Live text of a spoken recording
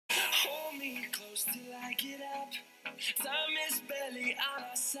me close till I get up. Time is barely on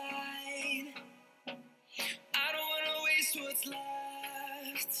our side. I don't wanna waste what's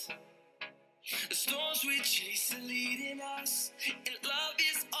left. The storms we chase are leading us, and love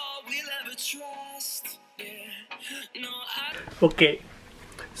is all we'll ever trust. Yeah, no, Okay,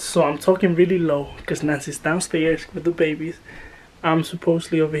 so I'm talking really low because Nancy's downstairs with the babies. I'm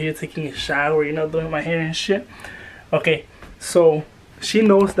supposedly over here taking a shower, you know, doing my hair and shit. Okay, so she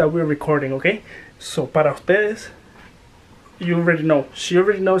knows that we're recording, okay? So para ustedes, you already know. She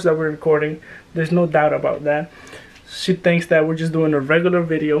already knows that we're recording. There's no doubt about that. She thinks that we're just doing a regular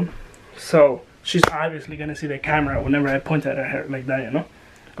video. So she's obviously gonna see the camera whenever I point at her like that, you know?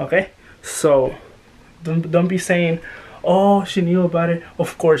 Okay? So don't be saying, oh, she knew about it.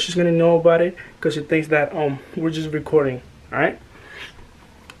 Of course she's gonna know about it because she thinks that we're just recording. Alright?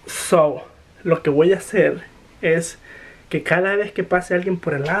 So lo que voy a hacer es que cada vez que pase alguien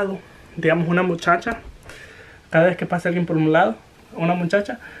por el lado, digamos una muchacha, cada vez que pase alguien por un lado, una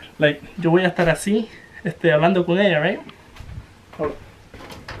muchacha, like, yo voy a estar así, hablando con ella, right? Hold on.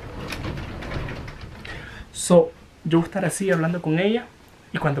 So, yo voy a estar así hablando con ella,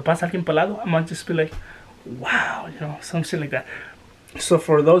 y cuando pasa alguien por el lado, I'm gonna just be like, wow, you know, some shit like that. So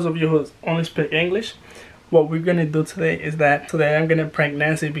for those of you who only speak English, what we're gonna do today is that today I'm gonna prank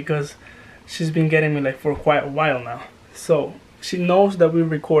Nancy because she's been getting me like for quite a while now. So she knows that we're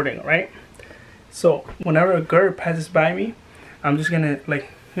recording, right? So whenever a girl passes by me, I'm just gonna, like,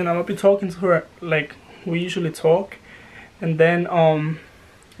 you know, I'm gonna be talking to her like we usually talk, and then I'm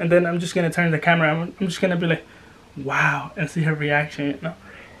just gonna turn the camera. I'm just gonna be like, wow, and see her reaction, you know.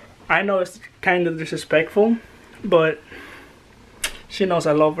 I know it's kind of disrespectful, but she knows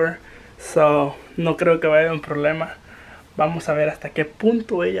I love her, so no creo que vaya a haber un problema. Vamos a ver hasta qué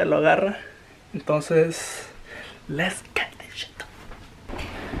punto ella lo agarra. Entonces, let's get this shit.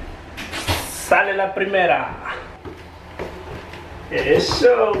 Sale la primera.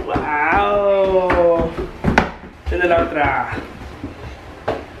 Eso, wow. Tiene la otra.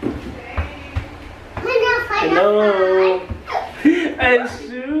 Hello. Jesús.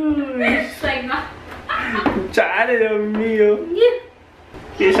 Chale, Dios mío.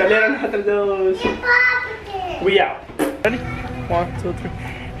 Y salieron las otras dos. We out. Ready? 1, 2, 3.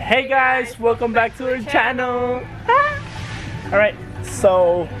 Hey guys, welcome back to our channel. Alright,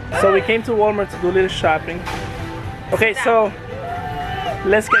 so we came to Walmart to do a little shopping. Okay, so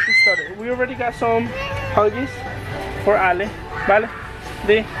let's get this started. We already got some huggies for Ale. Vale?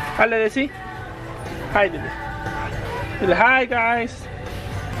 De Ale, de sí. Hi, Dile. Dile hi, guys.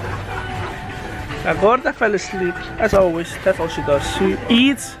 La gorda fell asleep, as always. That's all she does. She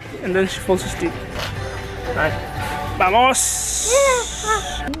eats and then she falls asleep. Alright, vamos!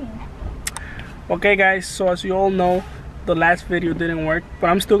 Okay guys, so as you all know, the last video didn't work, but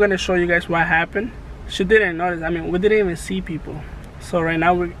I'm still gonna show you guys what happened. She didn't notice. I mean, we didn't even see people. So right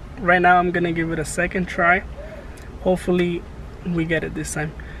now I'm gonna give it a second try. Hopefully we get it this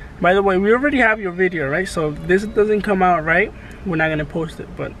time. By the way, we already have your video, right? So if this doesn't come out right, we're not gonna post it,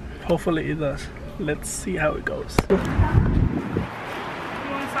 but hopefully it does. Let's see how it goes. You want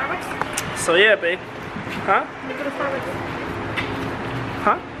Starbucks? So yeah, babe. Huh? You go to Starbucks.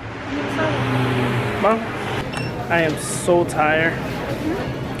 Huh? Mom, I am so tired.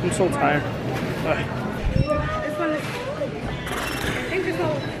 I'm so tired. This one is, I think this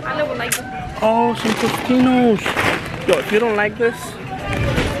one, I would like this. Oh, some Tostinos. Yo, if you don't like this,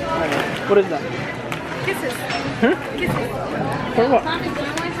 what is that? Kisses. Hmm? Kisses. For what?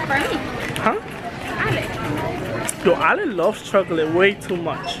 For me. Huh? Ale. Yo, Ale loves chocolate way too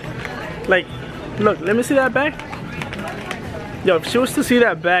much. Like, look, let me see that bag. Yo, if she was to see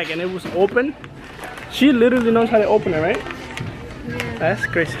that bag and it was open, she literally knows how to open it, right? Yeah. That's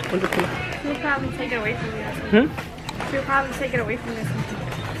crazy. Wonderful. She'll probably take it away from you. Hmm? She'll probably take it away from this.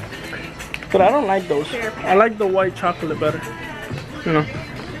 But I don't like those. I like the white chocolate better. You know.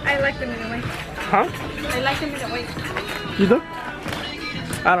 I like them in a way. Huh? I like them in a way. You do?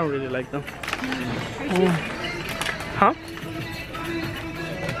 I don't really like them. Huh?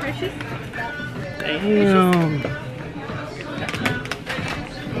 Hershey's? Damn.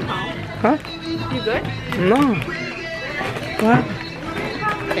 Huh? You good? No. What?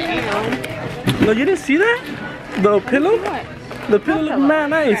 Damn. No, you didn't see that? The pillow? What? The pillow looked mad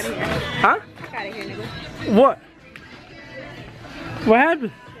nice. Huh? Get out of here, nigga. What? What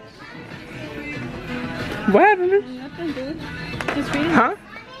happened? What happened, man? Nothing, dude. Just reading. Huh?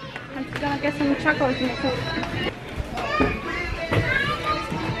 I'm just gonna get some chocolate in the cup.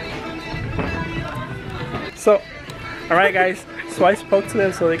 So, alright guys, so I spoke to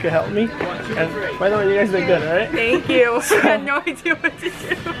them so they could help me. And by the way, you guys did good, alright? Thank you. I had no idea what to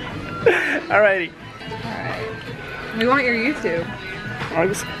do. Alrighty. Alright. We want your YouTube.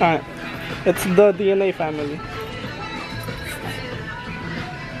 Alright. It's the DNA family.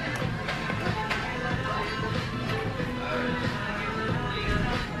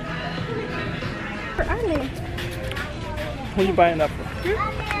 For Ali. Who are you buying that for?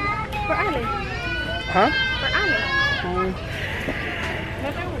 For Ali. Huh? For Ali.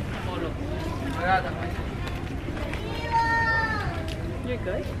 You're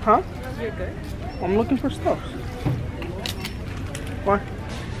good? Huh? You're good? I'm looking for stuff. Why?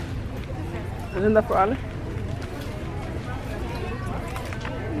 Isn't that for Ali? I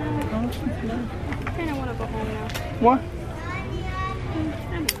kinda wanna go home now. Why?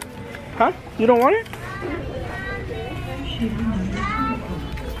 Huh? You don't want it?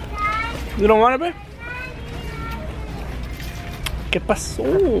 You don't want it, babe? ¿Qué pasó?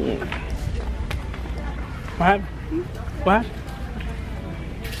 What happened? What happened?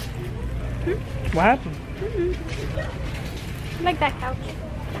 What happened? I like that couch.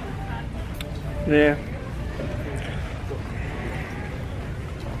 Yeah.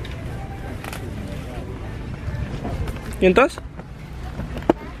 ¿Y entonces?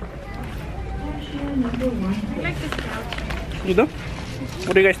 I like this couch. You do?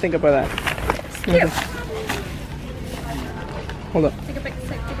 What do you guys think about that? Cute. Hold up. Take a pic.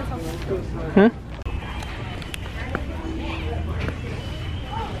 Take a photo.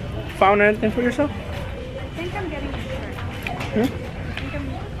 Found anything for yourself? I think I'm getting this shirt. I think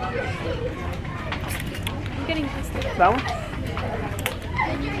I'm getting this shirt. That one?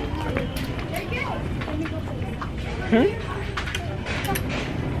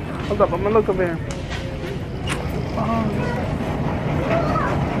 Hold up, I'm gonna look over here.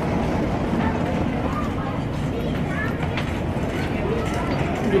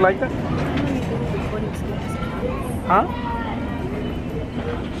 You like that? Huh?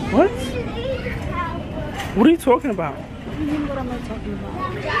 What? What are you talking about? What am I talking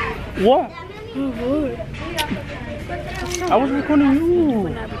about? What? Oh, I was recording you.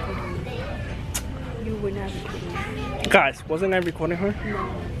 You were not recording. Guys, wasn't I recording her? No,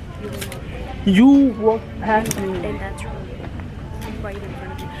 you were not. You walked past me. And that's wrong. Right in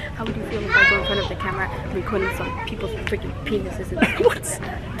front of you. How would you feel if I go in front of the camera recording some people's freaking penises? What?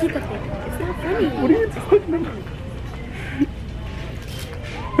 Keep it. It's not funny. What are you talking about?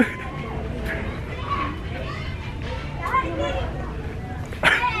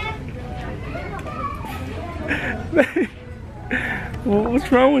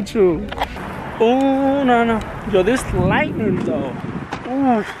 What's wrong with you? Oh, no. Yo, this lightning though.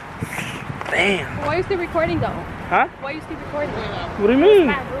 Oh, damn. Why are you still recording though? Huh? Why are you still recording? What do you mean?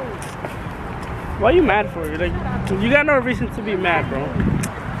 It's not rude. Why are you mad for? Like, you got no reason to be mad, bro.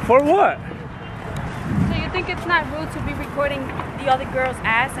 For what? So you think it's not rude to be recording the other girl's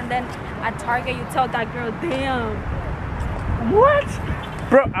ass and then at Target you tell that girl, damn. What?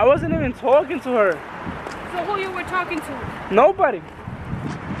 Bro, I wasn't even talking to her. So who you were talking to? Nobody.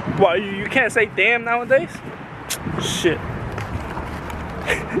 What, you can't say damn nowadays? Shit.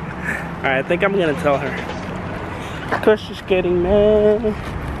 Alright, I think I'm gonna tell her. Because she's getting mad.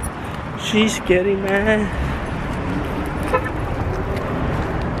 She's getting mad.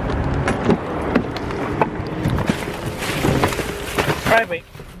 Alright, wait.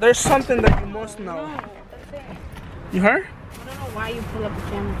 There's something that you must know. No, that's it. You heard? I don't know why you pull up the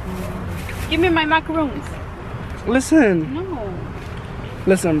camera for me. Give me my macaroons. Listen. No.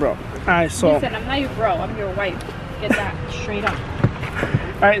 Listen, bro. Alright, so. Listen, I'm not your bro. I'm your wife. Get that straight up.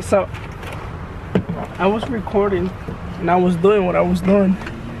 Alright, so. I was recording and I was doing what I was doing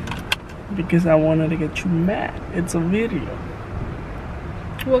because I wanted to get you mad. It's a video.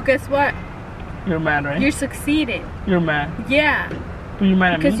 Well, guess what? You're mad, right? You succeeded. You're mad. Yeah. Are you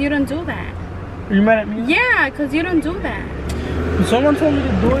mad at me? Because you don't do that. Are you mad at me? Yeah, because you don't do that. Someone told me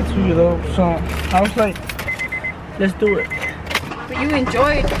to do it to you though, so I was like, let's do it. But you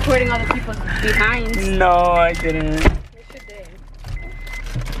enjoyed recording other people's behinds. No, I didn't. Yes, you did.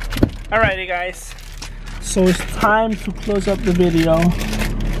 Alrighty, guys. So it's time to close up the video.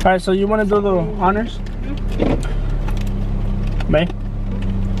 Alright, so you want to do the honors? Babe?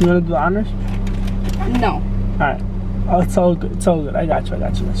 You want to do the honors? No. Alright. Oh, it's all good. It's all good. I got you.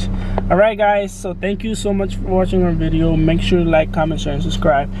 Alright, guys. So thank you so much for watching our video. Make sure to like, comment, share, and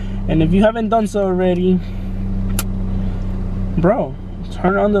subscribe. And if you haven't done so already, bro,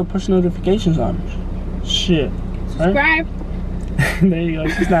 turn on the push notifications on. Shit. Subscribe. There you go.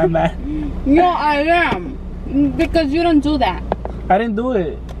 She's not mad. No, I am. Because you don't do that. I didn't do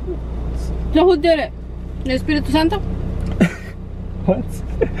it. So who did it? The Espíritu Santo? What?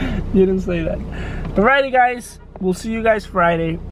 You didn't say that. Alrighty, guys. We'll see you guys Friday.